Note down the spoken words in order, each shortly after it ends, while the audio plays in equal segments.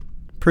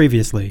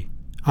Previously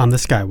on the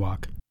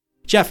Skywalk.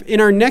 Geoff,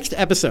 in our next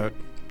episode,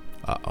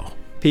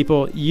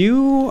 people,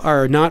 you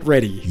are not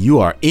ready. You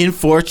are in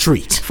for a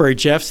treat. For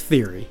Geoff's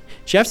theory.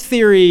 Geoff's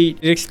theory,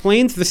 it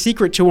explains the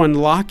secret to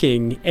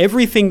unlocking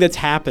everything that's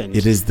happened.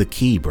 It is the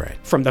key, Brett.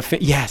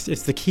 Yes,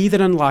 it's the key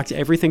that unlocks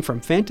everything from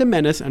Phantom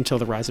Menace until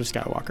The Rise of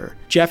Skywalker.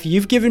 Geoff,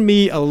 you've given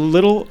me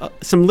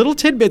some little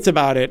tidbits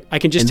about it. I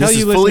can just tell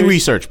you, listeners, fully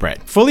researched,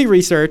 Brett. Fully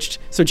researched.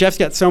 So Geoff's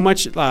got so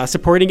much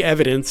supporting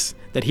evidence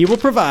that he will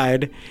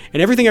provide,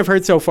 and everything I've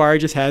heard so far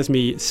just has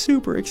me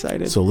super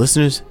excited. So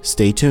listeners,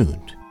 stay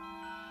tuned.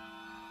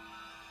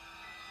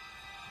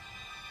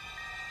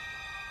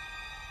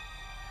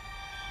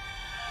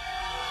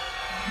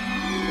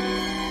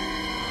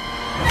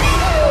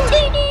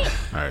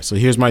 All right, so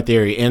here's my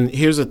theory, and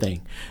here's the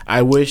thing.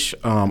 I wish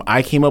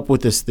I came up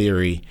with this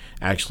theory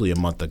actually a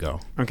month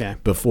ago. Okay.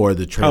 Before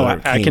the trailer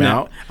came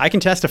out. I can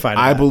testify to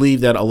that. I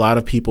believe that a lot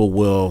of people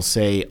will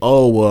say,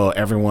 oh, well,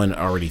 everyone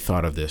already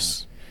thought of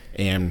this.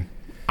 And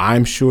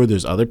I'm sure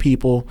there's other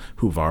people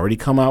who've already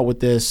come out with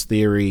this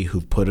theory,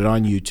 who've put it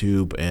on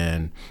YouTube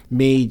and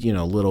made,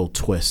 little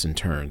twists and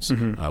turns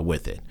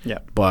with it. Yeah.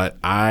 But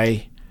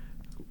I,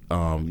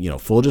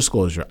 full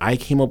disclosure, I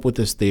came up with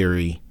this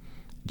theory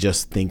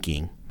just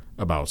thinking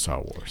about Star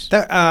Wars.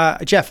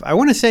 Geoff, I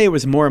want to say it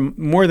was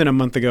more than a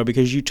month ago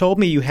because you told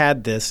me you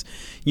had this.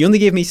 You only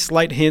gave me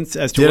slight hints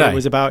as to what it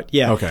was about.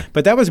 Yeah. Okay.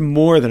 But that was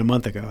more than a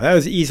month ago. That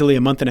was easily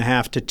a month and a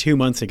half to 2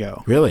 months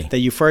ago. Really? That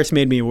you first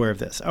made me aware of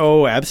this.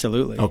 Oh,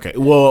 absolutely. Okay.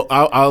 Well,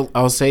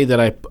 I'll say that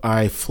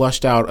I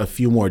flushed out a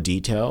few more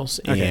details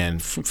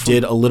and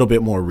did a little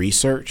bit more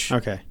research.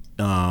 Okay.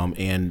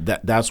 And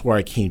that's where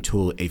I came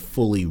to a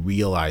fully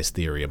realized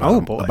theory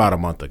about a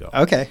month ago.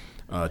 Okay.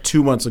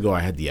 2 months ago, I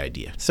had the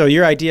idea. So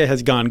your idea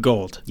has gone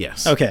gold.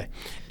 Yes. Okay.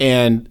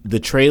 And the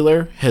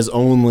trailer has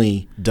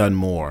only done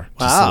more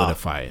to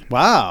solidify it.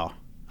 Wow.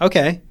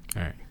 Okay.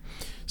 All right.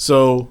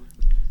 So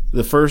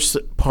the first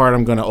part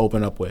I'm going to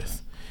open up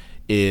with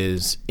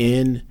is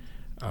in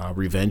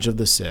Revenge of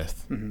the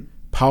Sith,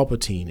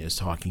 Palpatine is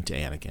talking to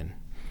Anakin.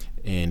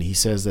 And he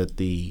says that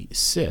the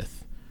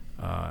Sith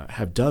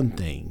have done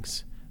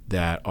things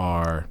that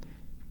are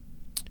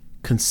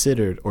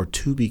considered or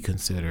to be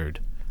considered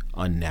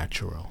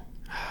unnatural.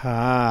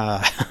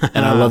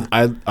 And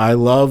I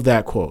love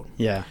that quote.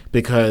 Yeah.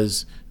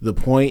 Because the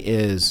point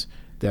is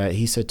that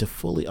he said to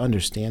fully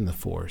understand the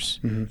Force,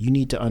 you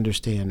need to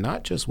understand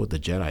not just what the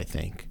Jedi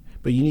think,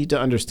 but you need to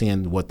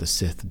understand what the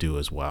Sith do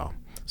as well,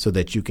 so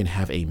that you can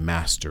have a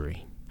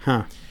mastery.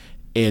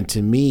 And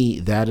to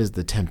me, that is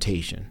the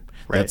temptation.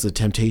 Right. That's the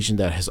temptation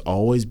that has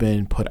always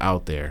been put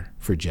out there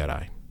for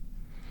Jedi.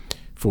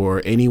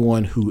 For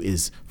anyone who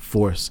is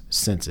Force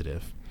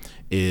sensitive,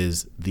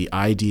 is the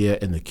idea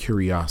and the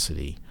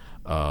curiosity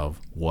of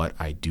what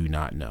I do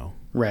not know.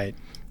 Right.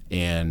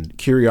 And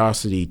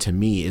curiosity to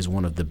me is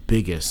one of the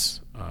biggest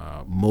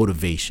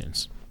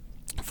motivations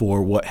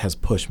for what has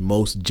pushed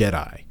most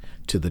Jedi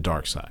to the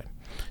dark side.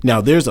 Now,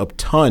 there's a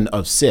ton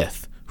of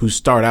Sith who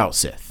start out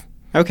Sith.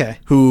 Okay.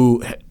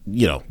 Who,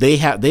 they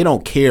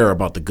don't care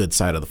about the good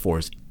side of the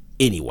Force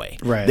anyway.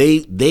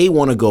 Right. They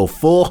want to go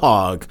full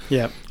hog.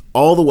 Yep.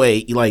 All the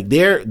way, like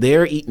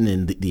they're eating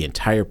in the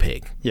entire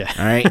pig. Yeah.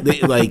 All right.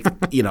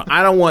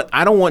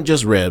 I don't want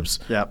just ribs.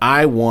 Yep.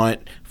 I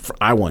want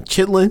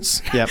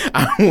chitlins. Yep.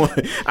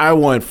 I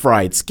want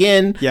fried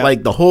skin. Yep.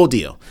 Like the whole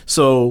deal.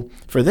 So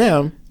for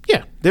them,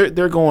 yeah,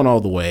 they're going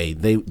all the way.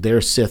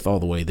 They're Sith all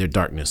the way. They're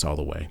darkness all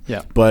the way.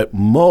 Yeah. But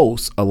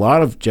a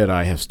lot of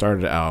Jedi have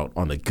started out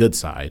on the good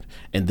side,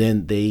 and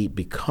then they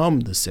become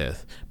the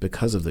Sith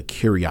because of the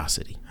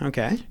curiosity.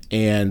 Okay.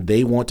 And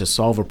they want to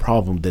solve a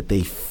problem that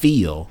they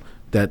feel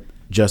that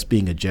just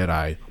being a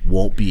Jedi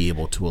won't be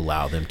able to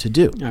allow them to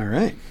do. All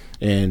right.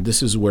 And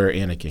this is where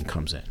Anakin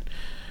comes in.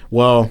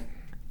 Well,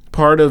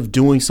 part of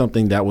doing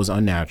something that was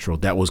unnatural,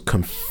 that was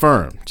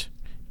confirmed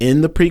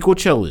in the prequel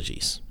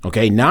trilogies,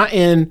 okay?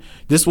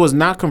 This was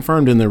not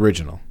confirmed in the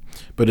original,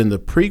 but in the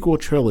prequel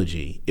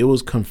trilogy, it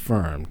was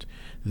confirmed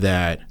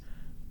that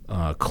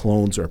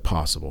clones are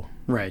possible.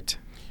 Right.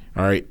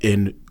 All right,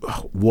 and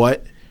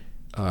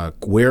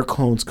where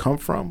clones come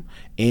from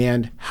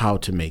and how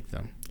to make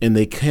them. And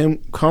they come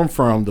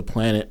from the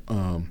planet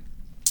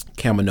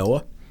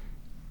Kaminoa.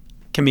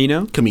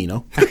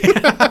 Camino?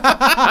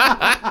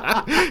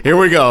 Here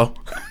we go.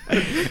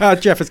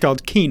 Geoff, it's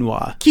called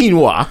quinoa.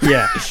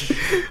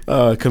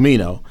 Yeah.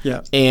 Camino.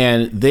 Yeah.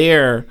 And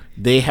there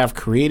they have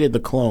created the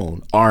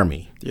clone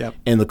army. Yep.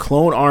 And the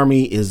clone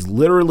army is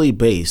literally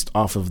based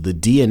off of the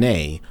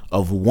DNA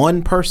of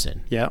one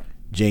person. Yep.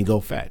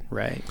 Jango Fett.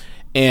 Right.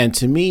 And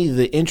to me,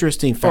 the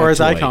interesting factoid, or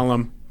as I call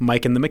him,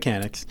 Mike and the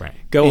Mechanics. Right.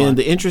 Go on. And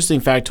the interesting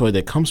factoid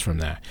that comes from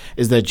that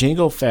is that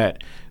Jango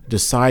Fett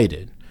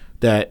decided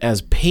that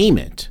as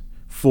payment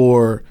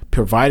for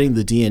providing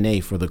the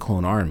DNA for the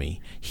clone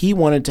army, he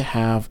wanted to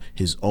have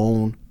his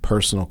own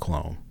personal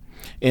clone.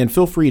 And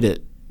feel free to,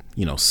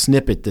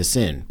 snippet this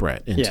in,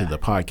 Brett, into the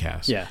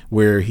podcast,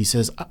 where he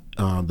says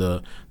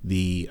the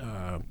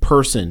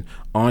person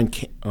on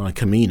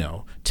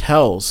Camino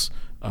tells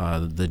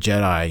the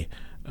Jedi,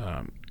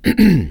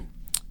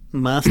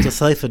 Master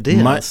Cypher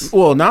Diaz.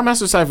 Well, not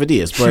Master Cypher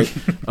Diaz, but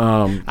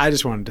I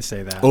just wanted to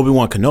say that.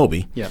 Obi-Wan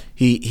Kenobi. Yeah.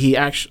 He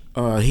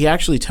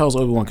actually tells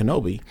Obi-Wan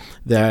Kenobi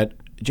that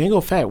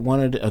Jango Fett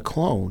wanted a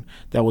clone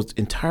that was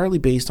entirely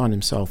based on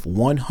himself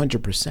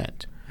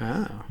 100%.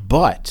 Oh.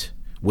 But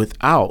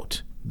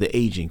without the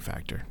aging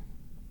factor.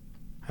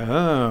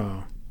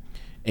 Oh.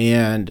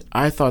 And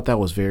I thought that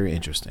was very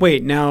interesting.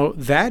 Wait, now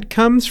that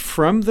comes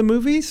from the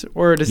movies,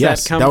 or does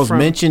that come that was from?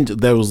 mentioned.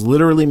 That was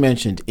literally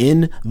mentioned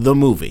in the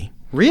movie.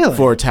 Really?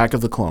 For Attack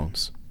of the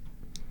Clones.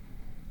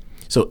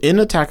 So in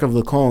Attack of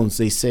the Clones,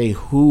 they say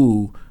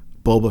where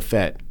Boba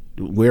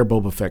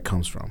Fett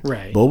comes from.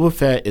 Right. Boba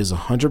Fett is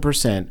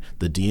 100%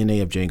 the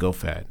DNA of Jango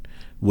Fett,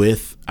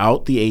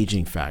 without the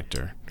aging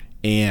factor,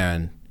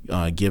 and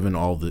given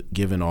all the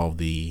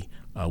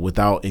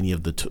without any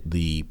of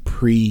the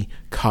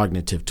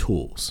precognitive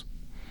tools,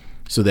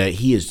 so that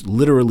he is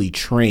literally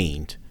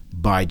trained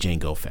by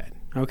Jango Fett.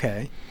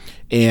 Okay.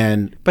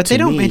 But they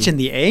don't mention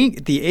the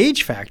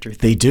age factor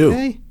thing. They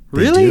do.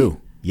 Really? They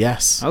do.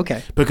 Yes.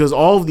 Okay. Because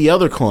all of the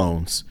other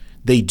clones,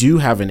 they do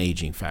have an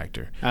aging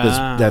factor.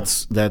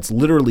 That's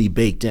literally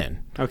baked in.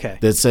 Okay.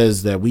 That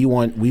says that we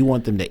want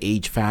them to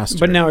age faster.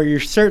 But now, are you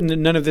certain that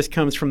none of this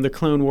comes from the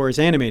Clone Wars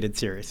animated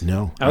series?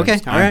 No. Okay.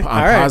 I'm All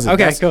right. positive.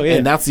 Okay. Cool. Yeah.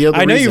 And that's the other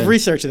I know reason. you've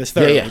researched this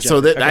thoroughly. Yeah.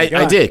 So that okay,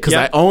 I did, because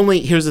Yep.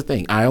 here's the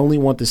thing. I only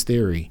want this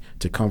theory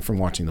to come from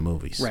watching the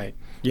movies. Right.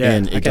 Yeah.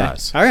 And it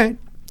does. All right.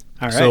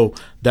 So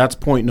that's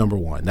point number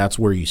one. That's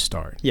where you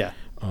start. Yeah.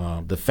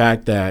 The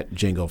fact that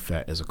Jango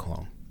Fett is a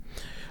clone.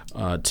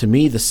 To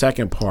me, the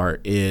second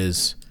part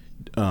is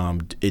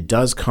it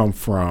does come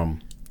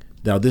from.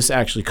 Now, this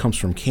actually comes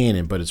from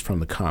canon, but it's from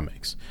the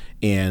comics.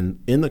 And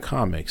in the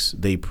comics,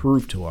 they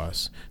prove to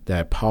us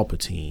that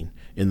Palpatine,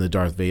 in the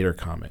Darth Vader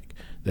comic,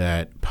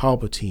 that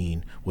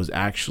Palpatine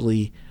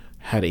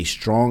had a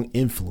strong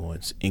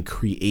influence in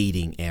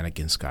creating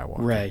Anakin Skywalker.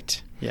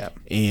 Right. Yeah.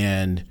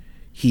 And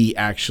he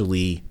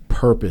actually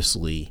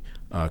purposely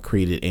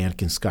created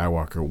Anakin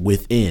Skywalker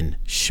within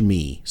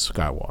Shmi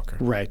Skywalker.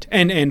 Right.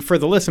 And for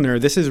the listener,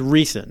 this is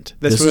recent.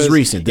 This is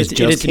recent. This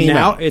just came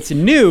out. It's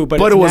new, but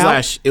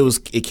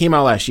it came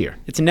out last year.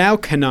 It's now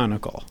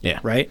canonical. Yeah.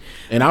 Right.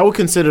 And I would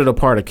consider it a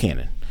part of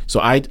canon. So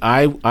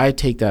I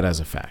take that as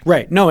a fact.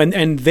 Right. No,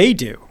 and they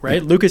do,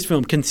 right? Yeah.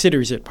 Lucasfilm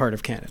considers it part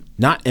of canon.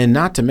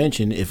 Not to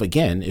mention,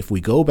 if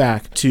we go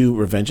back to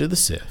Revenge of the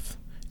Sith,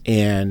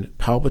 and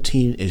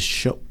Palpatine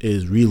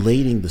is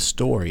relating the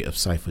story of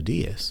Cypher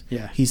Diaz.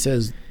 Yeah. He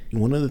says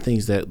one of the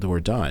things that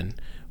were done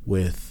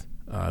with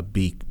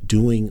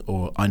doing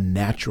or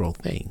unnatural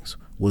things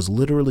was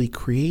literally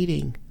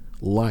creating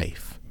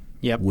life.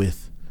 Yep.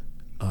 With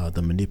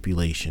the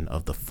manipulation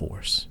of the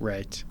Force.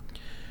 Right.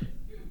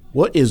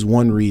 What is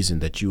one reason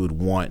that you would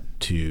want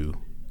to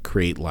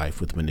create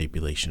life with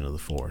manipulation of the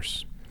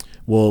Force?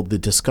 Well, the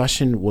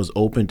discussion was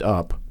opened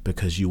up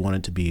because you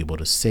wanted to be able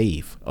to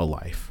save a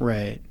life.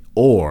 Right.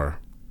 Or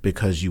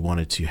because you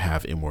wanted to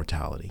have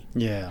immortality.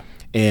 Yeah.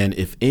 And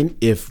if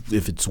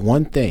it's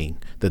one thing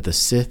that the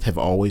Sith have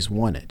always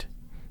wanted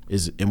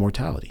is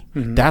immortality.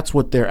 Mm-hmm. That's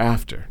what they're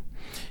after.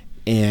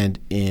 And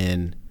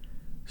in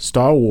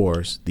Star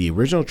Wars, the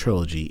original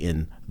trilogy,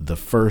 in the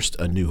first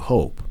A New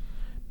Hope,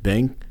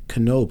 Ben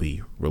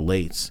Kenobi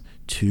relates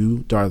to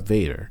Darth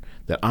Vader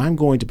that I'm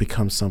going to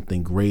become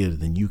something greater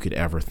than you could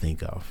ever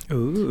think of.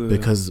 Ooh,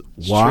 because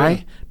why?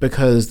 True.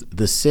 Because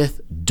the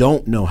Sith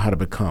don't know how to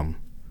become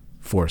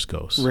Force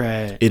ghosts.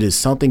 Right. It is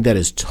something that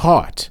is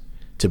taught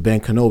to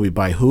Ben Kenobi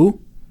by who?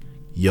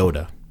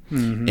 Yoda.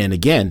 Mm-hmm. And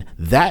again,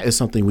 that is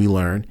something we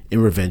learn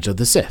in Revenge of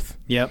the Sith.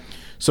 Yep.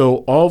 So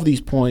all of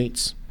these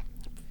points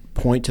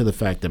point to the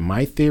fact that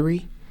my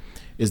theory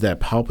is that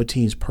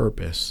Palpatine's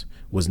purpose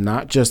was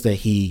not just that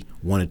he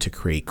wanted to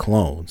create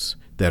clones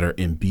that are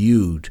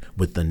imbued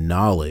with the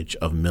knowledge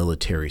of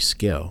military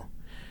skill,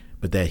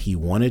 but that he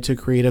wanted to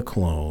create a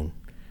clone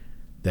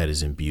that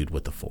is imbued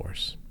with the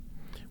Force,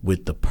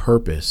 with the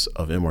purpose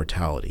of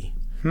immortality,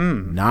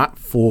 not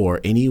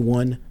for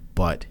anyone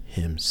but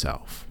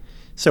himself.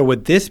 So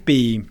would this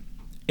be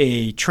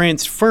a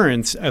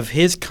transference of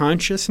his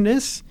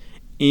consciousness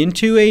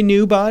into a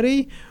new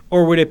body,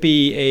 or would it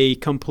be a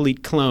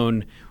complete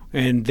clone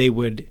and they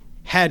would,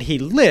 had he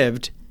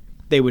lived,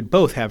 they would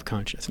both have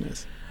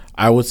consciousness?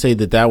 I would say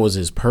that was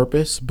his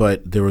purpose,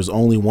 but there was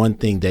only one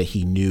thing that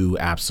he knew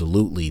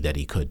absolutely that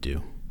he could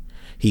do.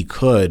 He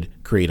could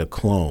create a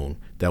clone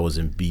that was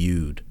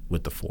imbued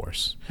with the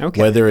Force. Okay.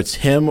 Whether it's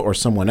him or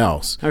someone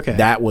else, okay,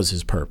 that was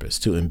his purpose,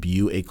 to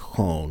imbue a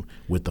clone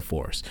with the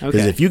Force. Because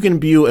okay, if you can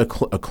imbue a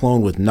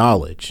clone with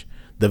knowledge,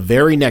 the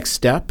very next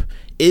step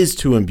is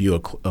to imbue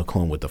a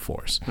clone with the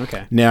Force.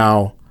 Okay.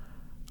 Now,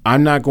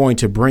 I'm not going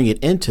to bring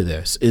it into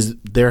this.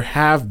 There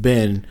have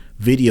been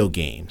video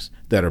games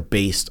that are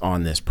based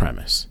on this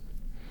premise,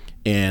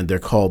 and they're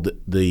called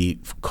the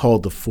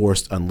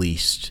Force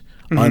Unleashed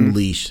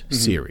mm-hmm.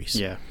 series.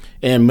 Yeah.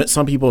 And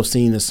some people have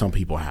seen this, some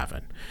people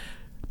haven't.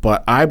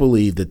 But I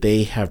believe that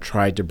they have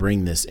tried to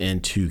bring this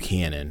into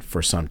canon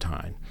for some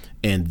time.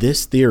 And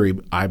this theory,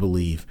 I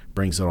believe,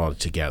 brings it all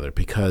together,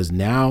 because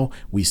now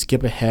we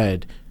skip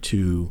ahead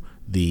to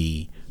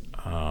the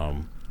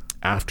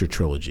after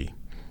trilogy,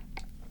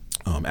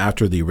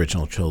 after the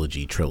original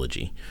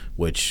trilogy,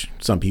 which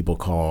some people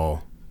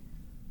call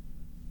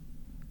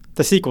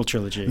the sequel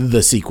trilogy.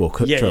 The sequel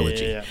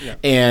trilogy. Yeah.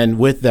 And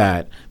with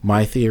that,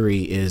 my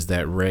theory is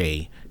that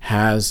Rey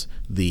has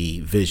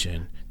the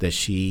vision that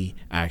she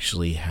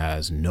actually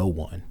has no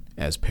one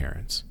as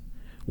parents.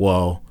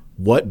 Well,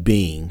 what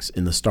beings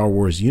in the Star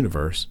Wars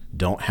universe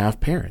don't have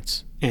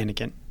parents?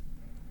 Anakin.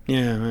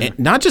 Yeah. And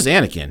not just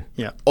Anakin.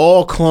 Yeah.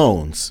 All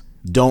clones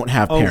don't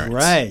have parents. Oh,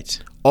 right.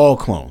 All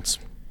clones.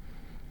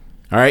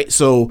 All right.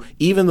 So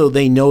even though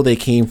they know they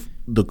came,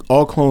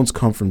 all clones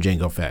come from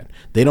Jango Fett,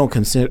 they don't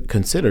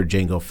consider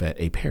Jango Fett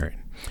a parent.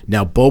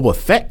 Now, Boba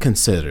Fett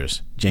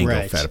considers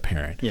Jango Fett a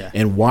parent. Yeah.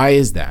 And why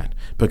is that?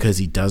 Because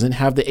he doesn't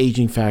have the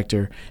aging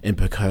factor, and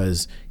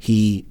because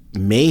he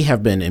may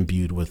have been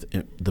imbued with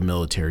the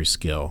military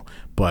skill,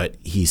 but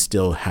he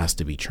still has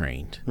to be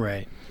trained.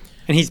 Right.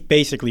 And he's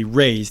basically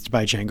raised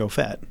by Jango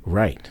Fett.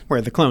 Right.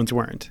 Where the clones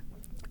weren't.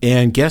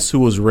 And guess who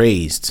was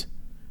raised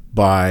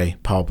by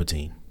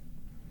Palpatine?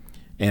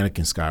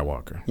 Anakin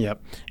Skywalker.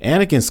 Yep.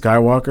 Anakin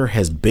Skywalker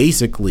has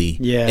basically,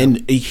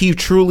 and he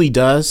truly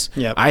does.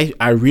 Yep.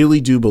 I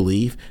really do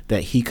believe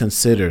that he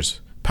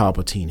considers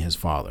Palpatine his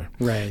father.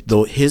 Right.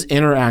 Though his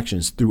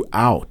interactions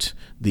throughout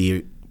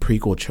the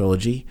prequel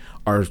trilogy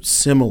are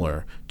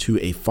similar to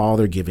a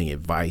father giving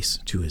advice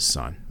to his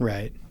son.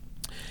 Right.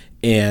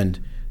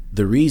 And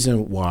the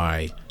reason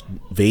why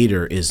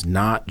Vader is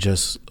not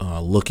just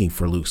looking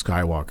for Luke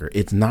Skywalker,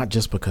 it's not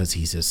just because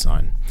he's his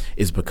son.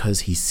 It's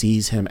because he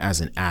sees him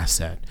as an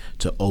asset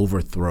to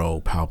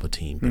overthrow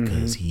Palpatine,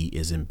 because he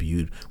is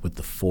imbued with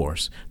the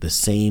Force, the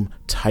same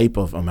type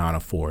of amount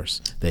of Force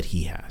that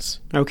he has.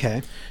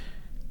 Okay.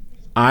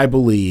 I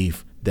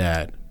believe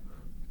that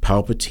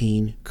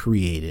Palpatine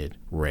created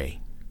Rey.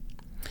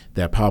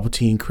 That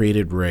Palpatine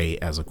created Rey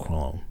as a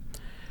clone.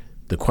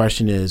 The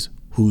question is,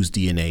 whose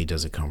DNA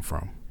does it come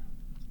from?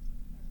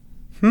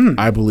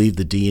 I believe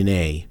the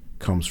DNA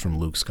comes from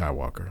Luke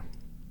Skywalker.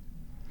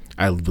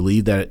 I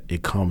believe that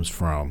it comes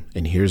from,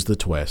 and here's the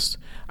twist,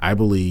 I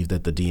believe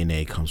that the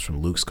DNA comes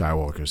from Luke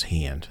Skywalker's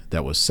hand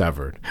that was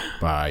severed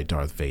by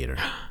Darth Vader.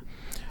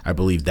 I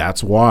believe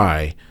that's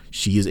why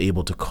she is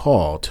able to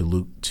call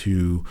to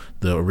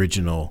the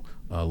original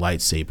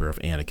lightsaber of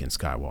Anakin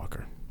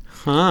Skywalker.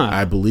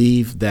 I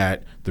believe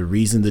that the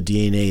reason the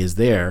DNA is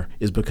there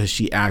is because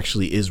she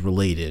actually is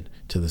related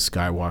to the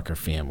Skywalker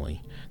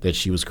family, that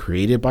she was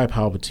created by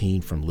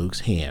Palpatine from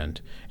Luke's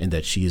hand, and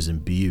that she is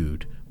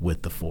imbued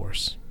with the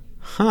Force.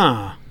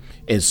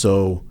 And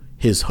so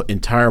his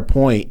entire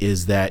point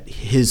is that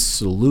his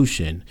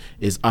solution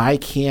is, I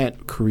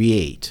can't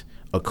create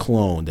a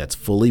clone that's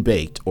fully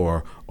baked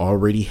or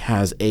already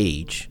has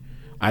age.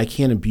 I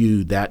can't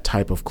imbue that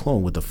type of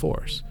clone with the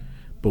Force.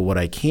 But what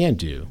I can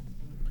do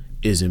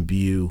is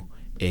imbue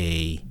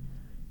a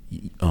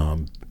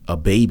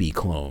baby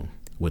clone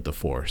with the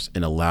Force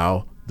and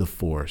allow the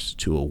Force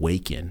to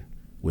awaken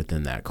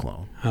within that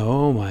clone.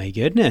 Oh my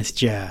goodness,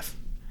 Geoff.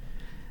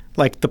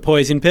 Like the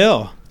poison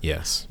pill.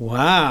 Yes.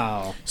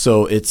 Wow.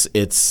 So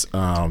that's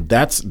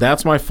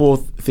my full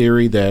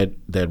theory, that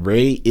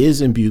Rey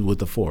is imbued with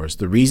the Force.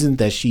 The reason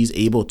that she's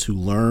able to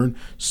learn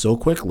so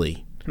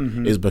quickly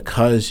is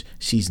because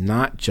she's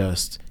not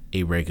just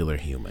a regular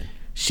human.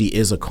 She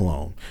is a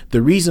clone.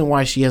 The reason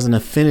why she has an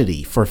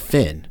affinity for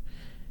Finn,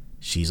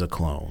 she's a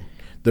clone.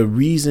 The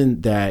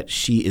reason that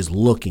she is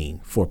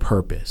looking for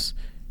purpose,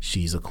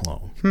 she's a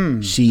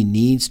clone. She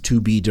needs to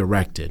be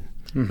directed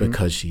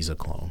because she's a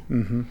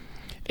clone.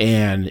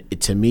 And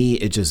to me,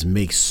 it just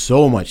makes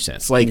so much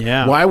sense. Like,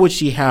 why would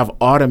she have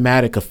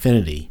automatic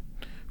affinity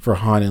for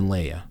Han and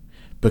Leia?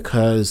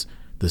 Because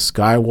the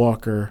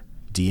Skywalker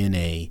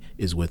DNA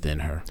is within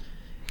her.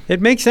 It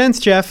makes sense,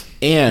 Geoff.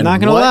 And not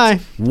gonna lie.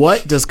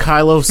 What does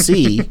Kylo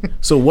see?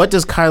 So what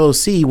does Kylo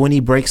see when he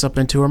breaks up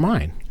into her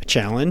mind? A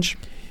challenge.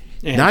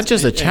 Not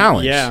just a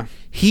challenge.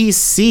 He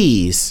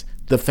sees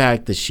the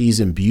fact that she's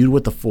imbued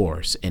with the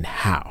Force and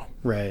how.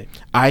 Right.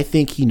 I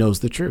think he knows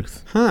the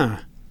truth.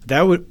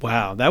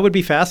 That would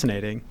be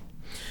fascinating.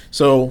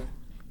 So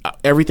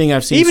everything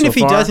I've seen even so if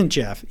he far, doesn't,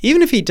 Geoff,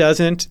 even if he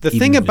doesn't, the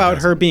thing about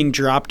her being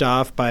dropped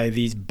off by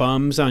these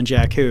bums on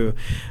Jakku,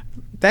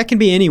 that can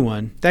be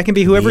anyone. That can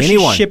be whoever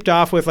she's shipped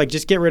off with, like,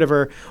 just get rid of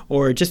her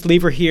or just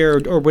leave her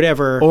here or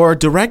whatever. Or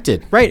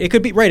directed. Right. It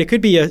could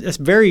be a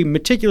very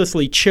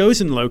meticulously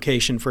chosen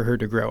location for her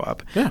to grow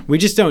up. Yeah. We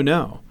just don't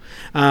know.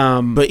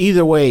 But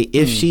either way,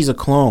 if she's a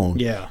clone,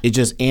 it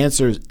just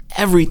answers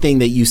everything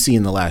that you see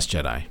in The Last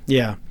Jedi.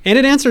 Yeah. And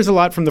it answers a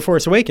lot from The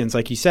Force Awakens,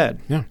 like you said.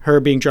 Yeah. Her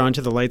being drawn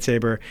to the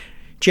lightsaber.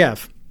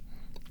 Geoff.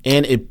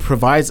 And it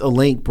provides a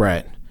link,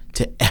 Brett,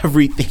 to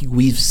everything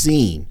we've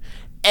seen.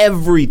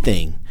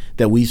 Everything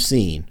that we've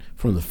seen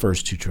from the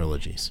first two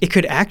trilogies. It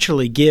could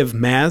actually give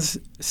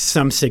Maz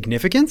some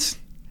significance,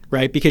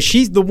 right? Because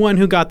she's the one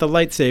who got the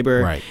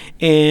lightsaber. Right.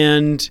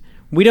 And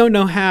We don't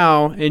know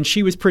how, and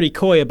she was pretty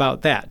coy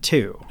about that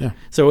too. Yeah.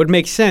 So it would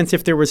make sense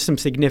if there was some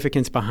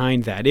significance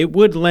behind that. It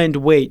would lend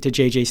weight to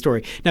JJ's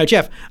story. Now,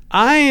 Geoff,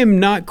 I am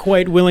not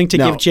quite willing to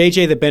give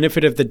JJ the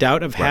benefit of the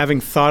doubt of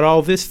having thought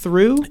all this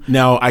through.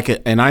 No,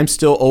 and I'm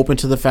still open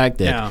to the fact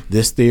that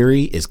this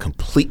theory is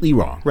completely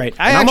wrong. Right.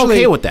 I'm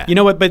okay with that. You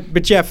know what?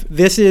 But Geoff,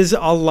 this is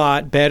a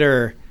lot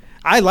better.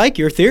 I like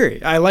your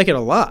theory. I like it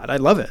a lot. I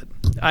love it.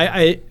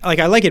 I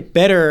like it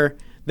better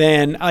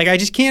than, I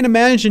just can't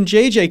imagine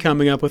JJ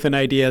coming up with an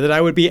idea that I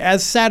would be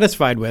as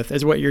satisfied with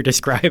as what you're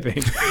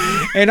describing.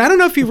 And I don't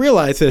know if you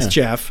realize this,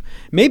 Geoff.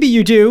 Maybe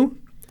you do,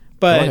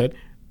 but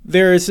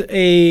there's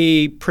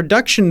a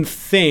production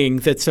thing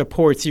that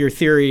supports your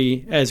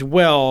theory as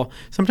well.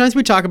 Sometimes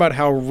we talk about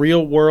how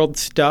real world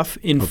stuff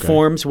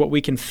informs what we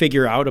can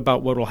figure out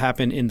about what will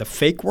happen in the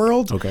fake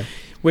world,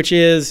 which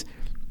is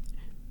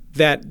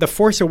that The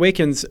Force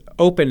Awakens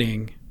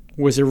opening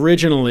was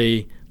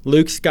originally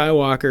Luke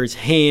Skywalker's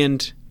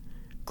hand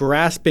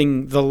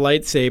grasping the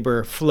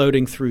lightsaber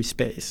floating through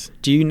space.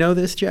 Do you know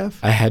this, Geoff?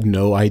 I had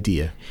no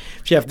idea.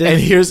 Geoff,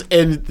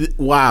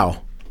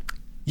 wow.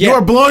 You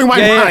are blowing my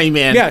mind,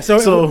 man. Yeah,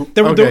 so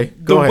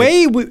the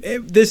way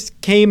this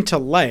came to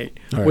light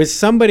was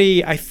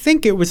somebody, I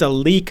think it was a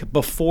leak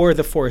before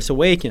The Force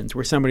Awakens,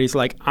 where somebody's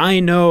like, I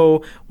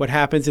know what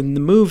happens in the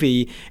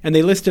movie, and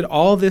they listed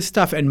all this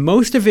stuff, and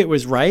most of it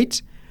was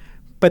right,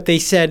 but they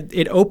said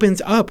it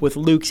opens up with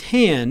Luke's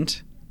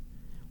hand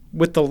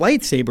with the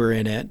lightsaber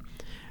in it,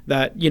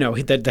 that,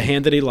 the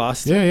hand that he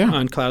lost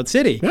on Cloud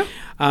City. Yeah.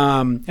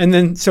 And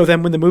then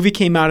when the movie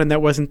came out and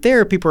that wasn't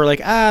there, people were like,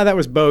 that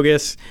was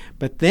bogus.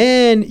 But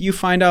then you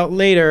find out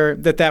later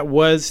that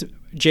was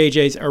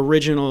JJ's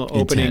original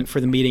opening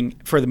for the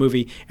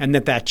movie, and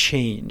that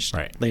changed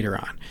later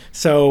on.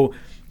 So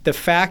the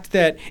fact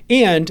that,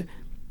 and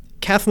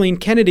Kathleen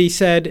Kennedy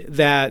said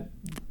that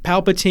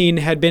Palpatine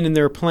had been in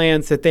their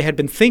plans, that they had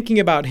been thinking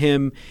about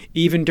him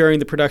even during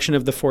the production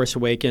of The Force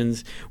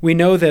Awakens. We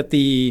know that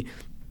the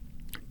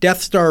Death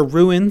Star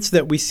ruins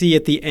that we see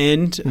at the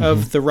end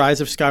of the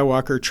Rise of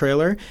Skywalker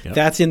trailer,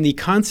 that's in the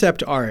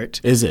concept art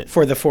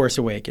for The Force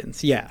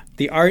Awakens. Yeah.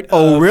 The art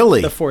of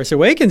The Force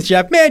Awakens,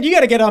 Geoff. Man, you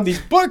got to get on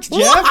these books,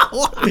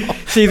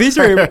 Geoff. See, these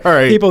are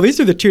people, these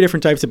are the two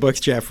different types of books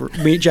Geoff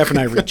and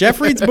I read.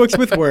 Geoff reads books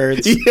with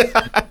words.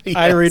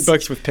 I read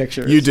books with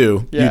pictures. You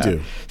do. Yeah. You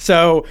do.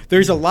 So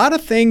there's a lot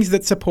of things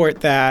that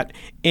support that.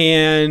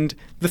 And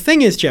the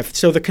thing is, Geoff,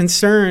 so the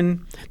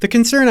concern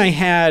I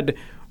had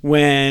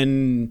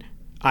when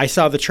I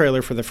saw the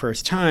trailer for the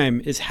first time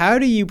is, how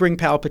do you bring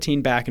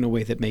Palpatine back in a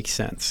way that makes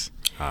sense?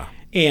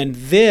 And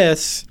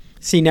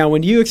now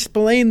when you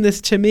explain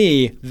this to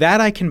me, that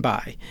I can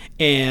buy.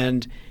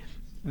 And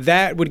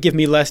that would give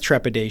me less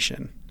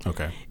trepidation.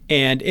 Okay.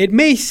 And it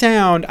may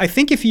sound, I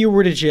think if you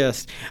were to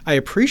I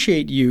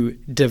appreciate you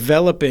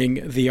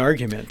developing the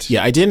argument.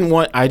 Yeah, I didn't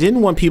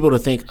want people to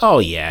think, oh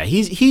yeah,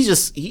 he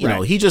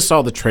just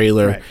saw the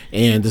trailer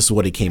and this is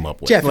what he came up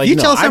with. Geoff, if you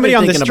tell somebody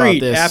on the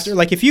street after,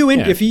 if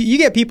you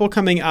get people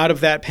coming out of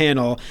that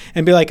panel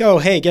and be like, oh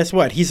hey, guess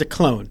what? He's a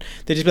clone.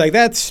 They just be like,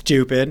 that's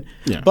stupid.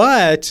 Yeah.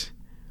 But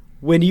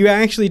when you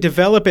actually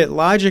develop it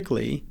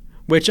logically,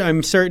 which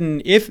I'm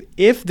certain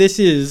if this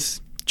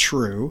is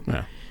true.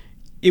 Yeah.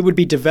 It would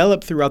be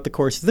developed throughout the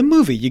course of the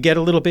movie. You get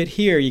a little bit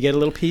here, you get a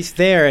little piece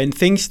there, and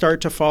things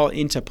start to fall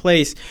into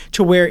place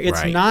to where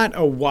it's not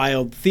a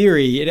wild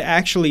theory. It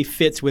actually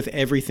fits with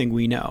everything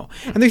we know.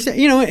 And there's,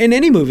 in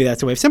any movie,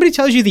 that's the way. If somebody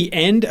tells you the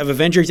end of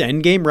Avengers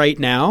Endgame right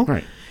now,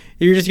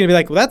 you're just going to be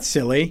like, well, that's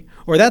silly,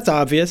 or that's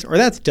obvious, or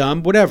that's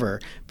dumb, whatever,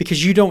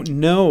 because you don't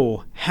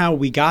know how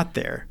we got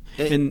there.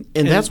 And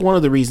that's one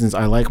of the reasons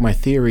I like my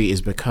theory,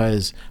 is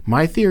because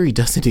my theory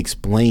doesn't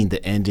explain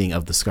the ending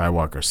of the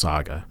Skywalker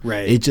saga.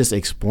 Right. It just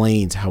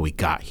explains how we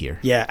got here.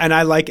 Yeah,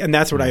 and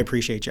that's what I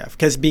appreciate, Geoff.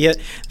 Because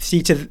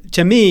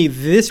to me,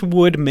 this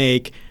would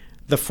make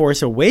The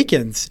Force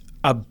Awakens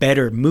a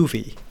better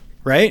movie,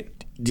 right?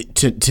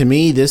 To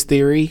me, this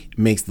theory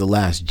makes The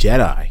Last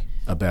Jedi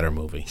a better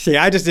movie. See,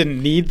 I just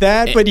didn't need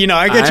that, but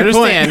I get your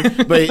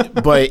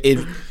point. but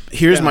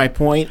here's my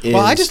point. Well,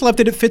 I just love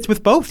that it fits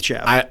with both,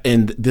 Geoff.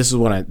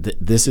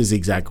 This is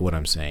exactly what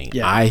I'm saying.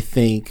 Yeah. I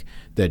think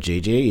that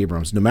J.J.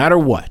 Abrams, no matter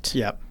what,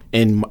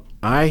 and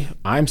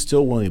I'm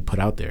still willing to put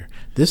out there,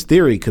 this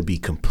theory could be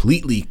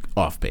completely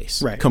off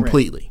base,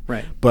 completely.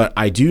 Right. But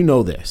I do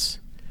know this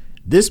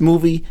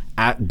movie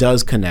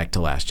does connect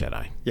to Last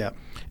Jedi. Yeah.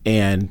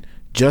 And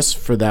just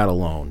for that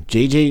alone,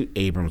 J.J.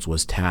 Abrams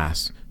was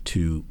tasked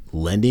to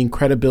lending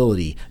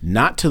credibility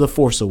not to The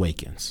Force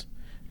Awakens,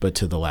 but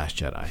to The Last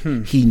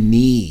Jedi. He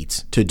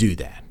needs to do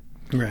that.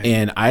 Right.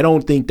 And I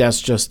don't think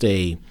that's just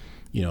to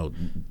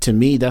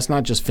me, that's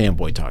not just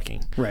fanboy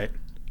talking. Right.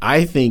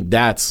 I think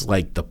that's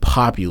like the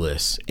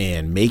populace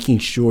and making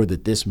sure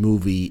that this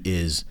movie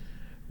is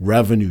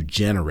revenue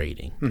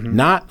generating,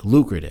 not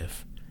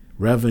lucrative,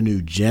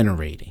 revenue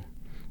generating,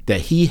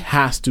 that he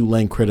has to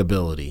lend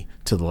credibility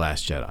to The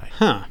Last Jedi.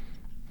 Huh.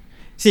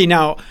 See,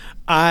 now,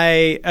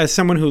 as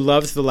someone who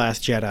loves The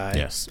Last Jedi.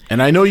 Yes.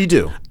 And I know you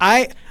do.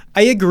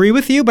 I agree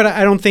with you, but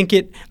I don't think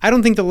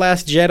The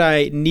Last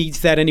Jedi needs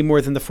that any more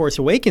than The Force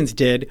Awakens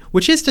did,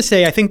 which is to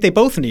say I think they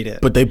both need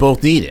it. But they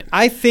both need it.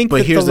 I think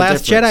that The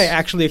Last Jedi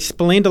actually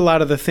explained a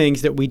lot of the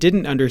things that we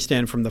didn't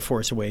understand from The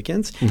Force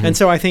Awakens. Mm-hmm. And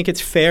so I think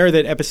it's fair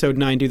that Episode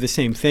 9 do the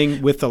same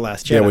thing with The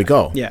Last Jedi. There we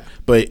go. Yeah.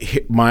 But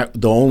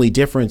the only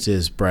difference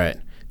is,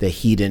 Brett, that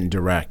he didn't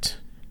direct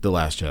The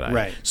Last Jedi.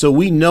 Right. So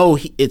we know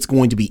it's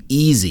going to be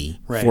easy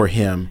for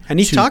him. And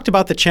he's talked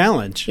about the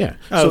challenge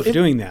of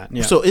doing that.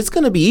 Yeah. So it's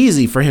going to be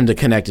easy for him to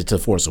connect it to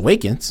Force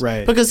Awakens.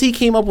 Right. Because he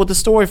came up with the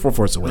story for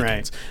Force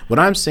Awakens. Right. What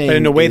I'm saying but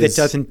in a way that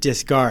doesn't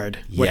discard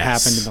what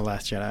happened in The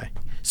Last Jedi.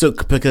 So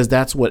because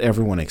that's what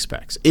everyone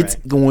expects. It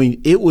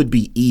would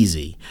be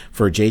easy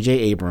for J.J.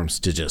 Abrams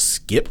to just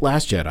skip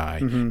Last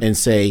Jedi and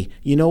say,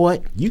 you know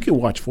what? You can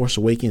watch Force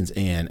Awakens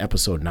and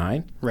Episode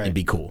 9 and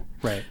be cool.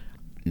 Right.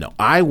 No,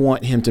 I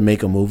want him to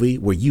make a movie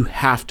where you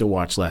have to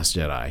watch Last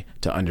Jedi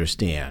to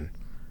understand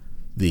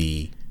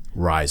the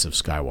rise of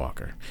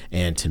Skywalker.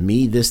 And to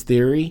me, this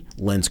theory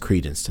lends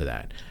credence to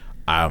that.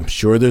 I'm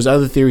sure there's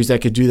other theories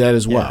that could do that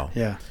as well.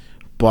 Yeah.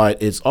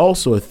 But it's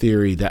also a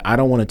theory that I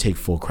don't want to take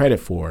full credit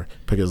for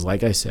because,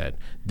 like I said,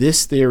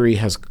 this theory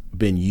has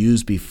been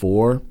used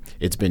before.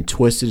 It's been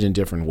twisted in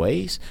different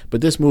ways. But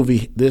this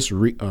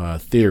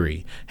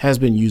theory has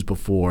been used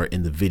before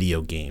in the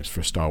video games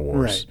for Star Wars.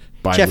 Right.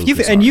 Geoff,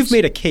 you've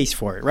made a case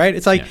for it, right?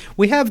 It's like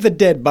we have the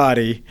dead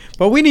body,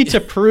 but we need to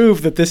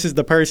prove that this is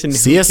the person.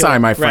 CSI,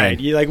 my friend.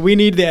 Right. We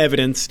need the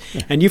evidence,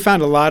 and you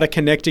found a lot of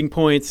connecting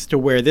points to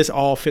where this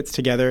all fits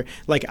together.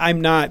 Like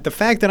the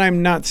fact that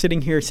I'm not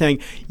sitting here saying,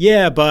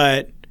 yeah,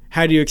 but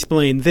how do you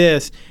explain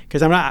this?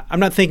 Because I'm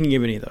not thinking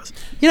of any of those.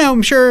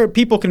 I'm sure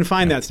people can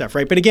find that stuff,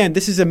 right? But again,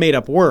 this is a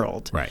made-up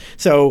world. Right.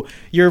 So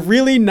you're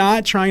really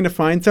not trying to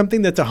find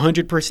something that's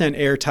 100%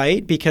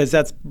 airtight because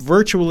that's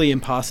virtually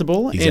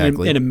impossible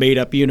in a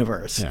made-up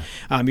universe.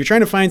 Yeah. You're trying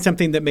to find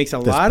something that makes a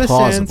lot of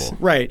sense.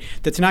 Right.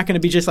 That's not going to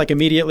be just like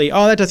immediately,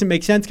 that doesn't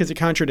make sense because it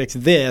contradicts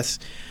this.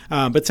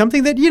 But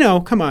something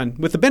that, come on,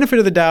 with the benefit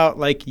of the doubt,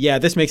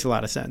 this makes a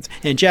lot of sense.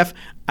 And Geoff,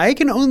 I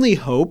can only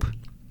hope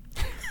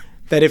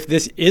that if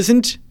this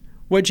isn't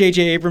what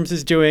J.J. Abrams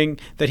is doing,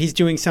 that he's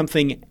doing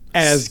something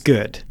as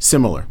good.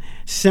 Similar.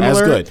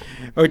 As good.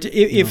 Or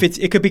if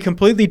it could be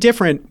completely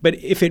different, but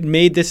if it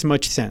made this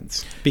much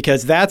sense.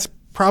 Because that's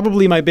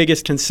probably my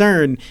biggest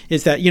concern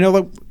is that,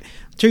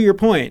 to your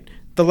point,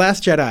 The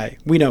Last Jedi,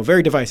 we know,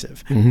 very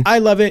divisive. Mm-hmm. I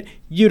love it.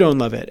 You don't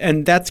love it.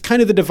 And that's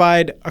kind of the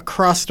divide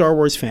across Star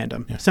Wars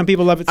fandom. Yeah. Some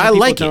people love it. Some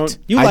people don't.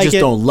 I just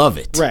don't love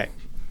it. Right.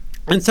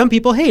 And some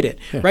people hate it,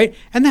 right?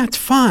 And that's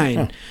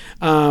fine.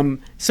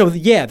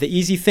 The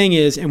easy thing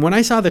is, and when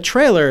I saw the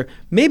trailer,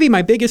 maybe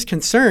my biggest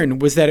concern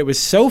was that it was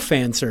so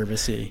fan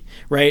servicey,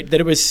 right? That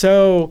it was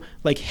so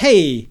like,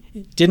 hey,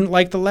 didn't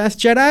like The Last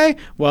Jedi?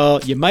 Well,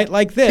 you might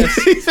like this,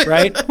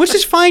 right? Which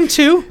is fine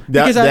too,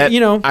 because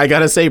I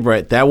gotta say,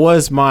 Brett, that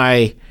was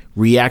my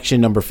reaction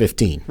number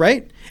 15,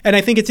 right? And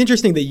I think it's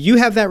interesting that you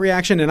have that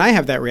reaction and I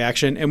have that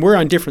reaction, and we're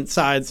on different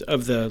sides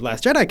of the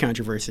Last Jedi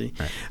controversy.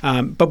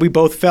 Right. But we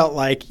both felt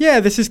like,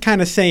 this is kind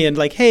of saying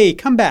like, hey,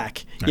 come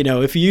back. Right.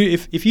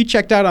 If you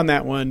checked out on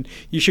that one,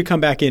 you should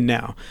come back in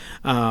now.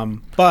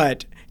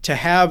 But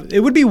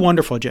it would be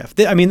wonderful, Geoff.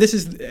 This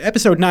is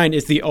Episode 9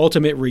 is the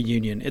ultimate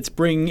reunion. It's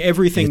bringing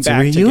everything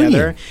back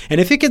together. And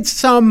if it could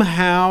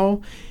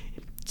somehow,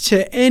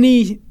 to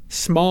any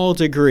small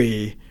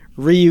degree,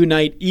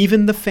 reunite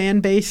even the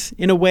fan base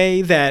in a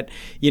way that,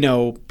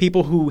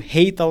 people who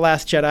hate The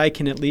Last Jedi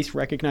can at least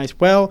recognize,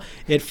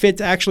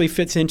 it actually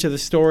fits into the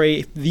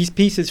story. These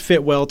pieces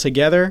fit well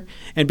together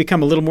and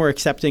become a little more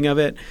accepting of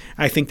it.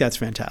 I think that's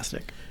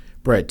fantastic.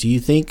 Brett, do you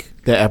think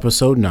that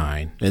Episode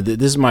 9,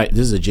 this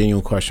is a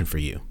genuine question for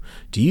you.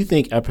 Do you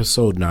think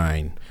Episode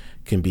 9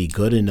 can be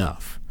good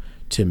enough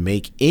to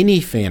make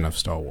any fan of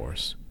Star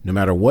Wars, no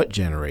matter what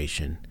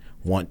generation,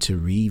 want to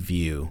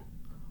review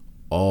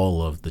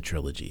all of the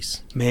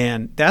trilogies?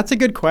 Man, that's a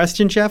good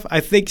question, Geoff. I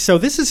think so.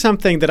 This is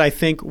something that I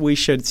think we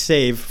should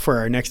save for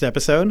our next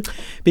episode.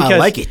 Because I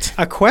like it.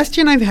 A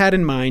question I've had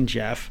in mind,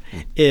 Geoff,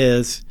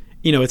 is,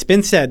 it's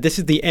been said this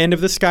is the end of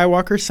the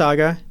Skywalker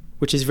saga,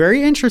 which is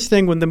very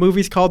interesting when the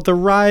movie's called The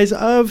Rise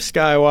of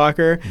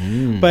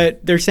Skywalker.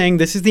 But they're saying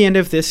this is the end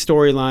of this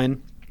storyline.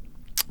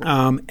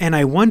 And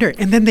I wonder,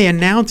 and then they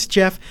announced,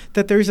 Geoff,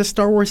 that there's a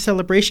Star Wars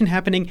celebration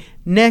happening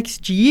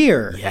next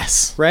year.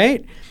 Yes.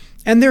 Right?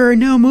 And there are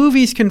no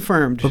movies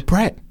confirmed. But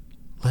Brett,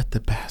 let the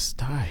past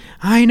die.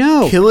 I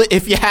know. Kill it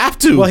if you have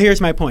to. Well,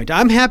 here's my point.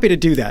 I'm happy to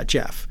do that,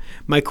 Geoff.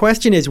 My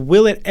question is,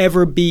 will it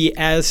ever be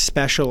as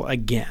special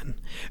again?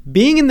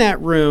 Being in that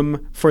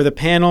room for the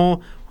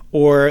panel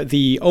or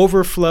the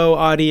overflow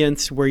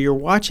audience where you're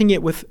watching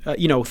it with,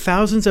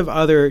 thousands of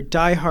other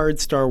diehard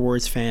Star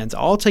Wars fans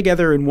all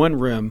together in one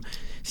room,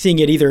 seeing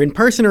it either in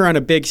person or on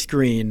a big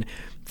screen,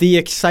 the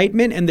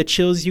excitement and the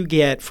chills you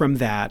get from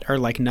that are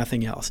like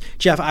nothing else.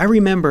 Geoff, I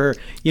remember,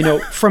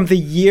 from the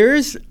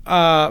years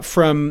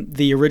from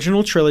the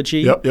original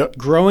trilogy,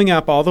 growing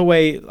up all the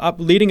way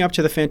up, leading up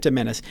to The Phantom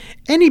Menace,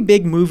 any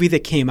big movie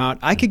that came out,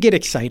 I could get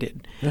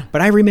excited. Yeah.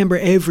 But I remember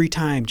every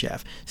time,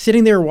 Geoff,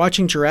 sitting there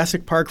watching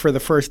Jurassic Park for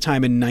the first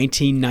time in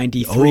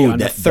 1993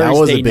 on a Thursday night. That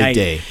was a big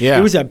day. Yeah.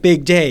 It was a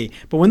big day.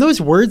 But when those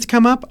words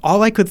come up,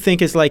 all I could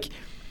think is like,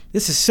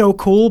 this is so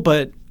cool,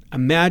 but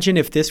imagine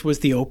if this was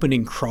the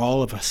opening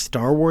crawl of a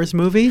Star Wars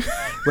movie,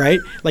 right?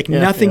 Like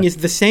nothing is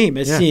the same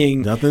as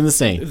seeing nothing the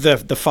same.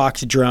 The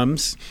Fox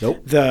drums.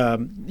 Nope.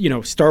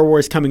 The Star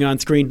Wars coming on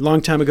screen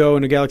long time ago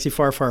in a galaxy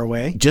far, far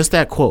away. Just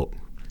that quote.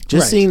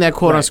 Just seeing that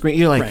quote on screen,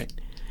 you're like,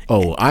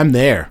 oh, I'm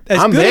there.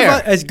 I'm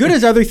there. As good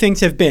as other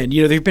things have been,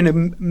 there have been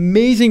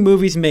amazing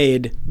movies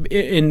made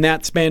in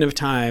that span of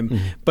time,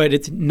 but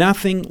it's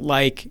nothing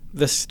like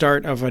the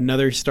start of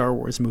another Star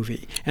Wars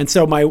movie. And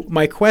so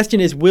my question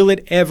is, will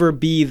it ever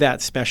be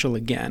that special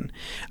again?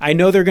 I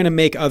know they're going to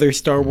make other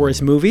Star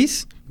Wars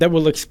movies that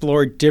will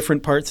explore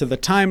different parts of the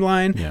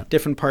timeline,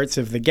 different parts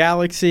of the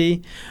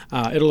galaxy.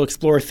 It'll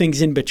explore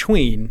things in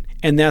between,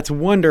 and that's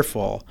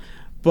wonderful.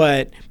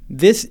 But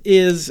this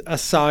is a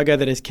saga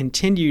that has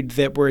continued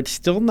that we're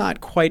still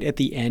not quite at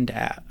the end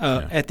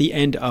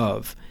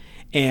of.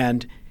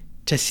 And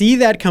to see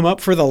that come up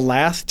for the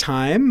last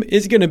time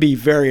is going to be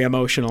very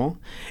emotional.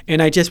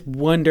 And I just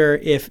wonder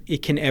if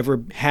it can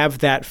ever have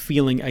that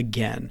feeling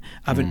again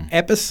of an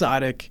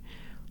episodic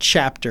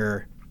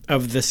chapter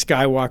of the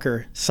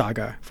Skywalker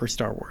saga for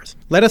Star Wars.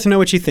 Let us know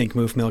what you think,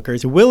 Moof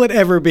Milkers. Will it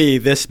ever be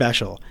this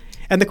special?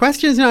 And the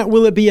question is not,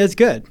 will it be as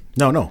good?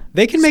 No.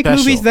 They can make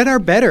movies that are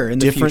better in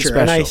the future,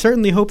 and I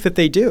certainly hope that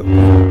they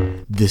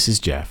do. This is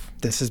Geoff.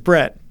 This is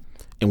Brett.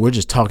 And we're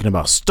just talking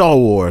about Star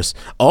Wars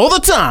all the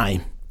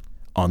time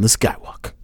on the Skywalk.